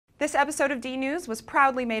This episode of D News was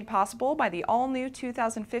proudly made possible by the all-new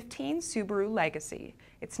 2015 Subaru Legacy.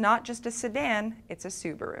 It's not just a sedan, it's a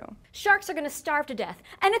Subaru. Sharks are gonna starve to death,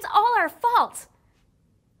 and it's all our fault!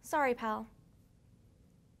 Sorry, pal.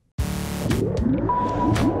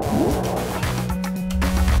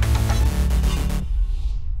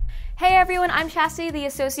 Hey everyone, I'm Chastity, the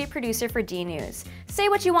associate producer for D News. Say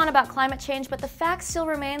what you want about climate change, but the fact still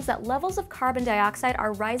remains that levels of carbon dioxide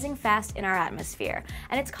are rising fast in our atmosphere,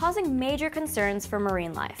 and it's causing major concerns for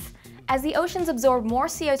marine life. As the oceans absorb more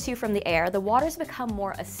CO2 from the air, the waters become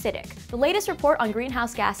more acidic. The latest report on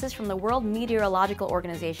greenhouse gases from the World Meteorological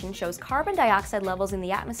Organization shows carbon dioxide levels in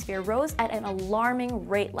the atmosphere rose at an alarming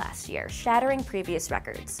rate last year, shattering previous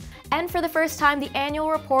records. And for the first time, the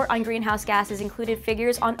annual report on greenhouse gases included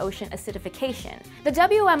figures on ocean acidification. The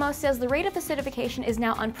WMO says the rate of acidification is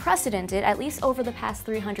now unprecedented, at least over the past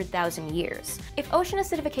 300,000 years. If ocean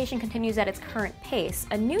acidification continues at its current pace,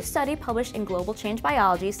 a new study published in Global Change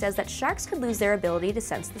Biology says that sharks could lose their ability to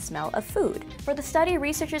sense the smell of food. For the study,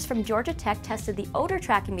 researchers from Georgia Tech tested the odor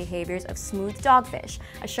tracking behaviors of smooth dogfish,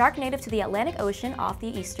 a shark native to the Atlantic Ocean off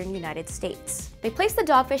the eastern United States. They placed the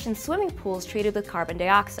dogfish in swimming pools treated with carbon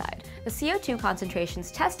dioxide. The CO2 concentrations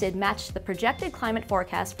tested matched the projected climate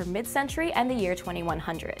forecast for mid-century and the year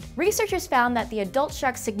 2100. Researchers found that the adult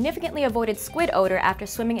sharks significantly avoided squid odor after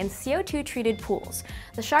swimming in CO2-treated pools.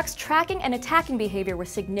 The sharks' tracking and attacking behavior were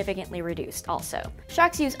significantly reduced also.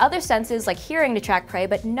 Sharks use other senses like hearing to track prey,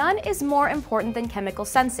 but none is more important than chemical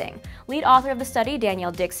sensing. Lead author of the study,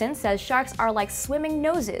 Danielle Dixon, says sharks are like swimming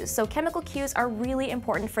noses, so chemical cues are really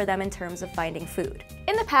important for them in terms of finding food.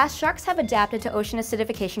 In the past, sharks have adapted to ocean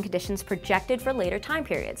acidification conditions projected for later time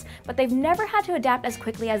periods, but they've never had to adapt as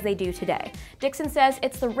quickly as they do today. Dixon says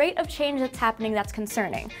it's the rate of change that's happening that's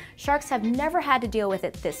concerning. Sharks have never had to deal with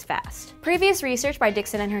it this fast. Previous research by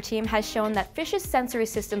Dixon and her team has shown that fish's sensory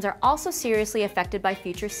systems are also seriously affected by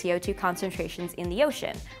future CO2 concentrations in the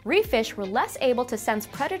ocean. Reef fish were less able to sense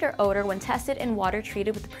predator odor when tested in water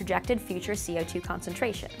treated with projected future CO2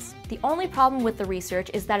 concentrations. The only problem with the research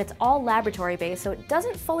is that it's all laboratory-based, so it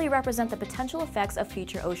doesn't fully represent the potential effects of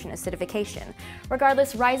future ocean acidification.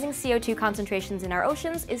 Regardless, rising CO2 concentrations in our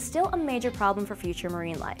oceans is still a major problem for future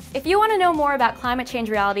marine life. If you want to know more about climate change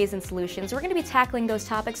realities and solutions, we're going to be tackling those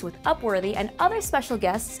topics with UpWorthy and other special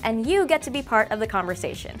guests, and you get to be part of the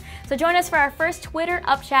conversation. So join us for our first Twitter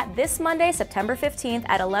UpChat this Monday, September 15th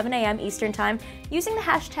at 11 a.m. Eastern Time using the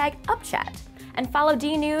hashtag UpChat. And follow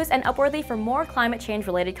D News and UpWorthy for more climate change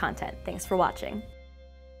related content. Thanks for watching.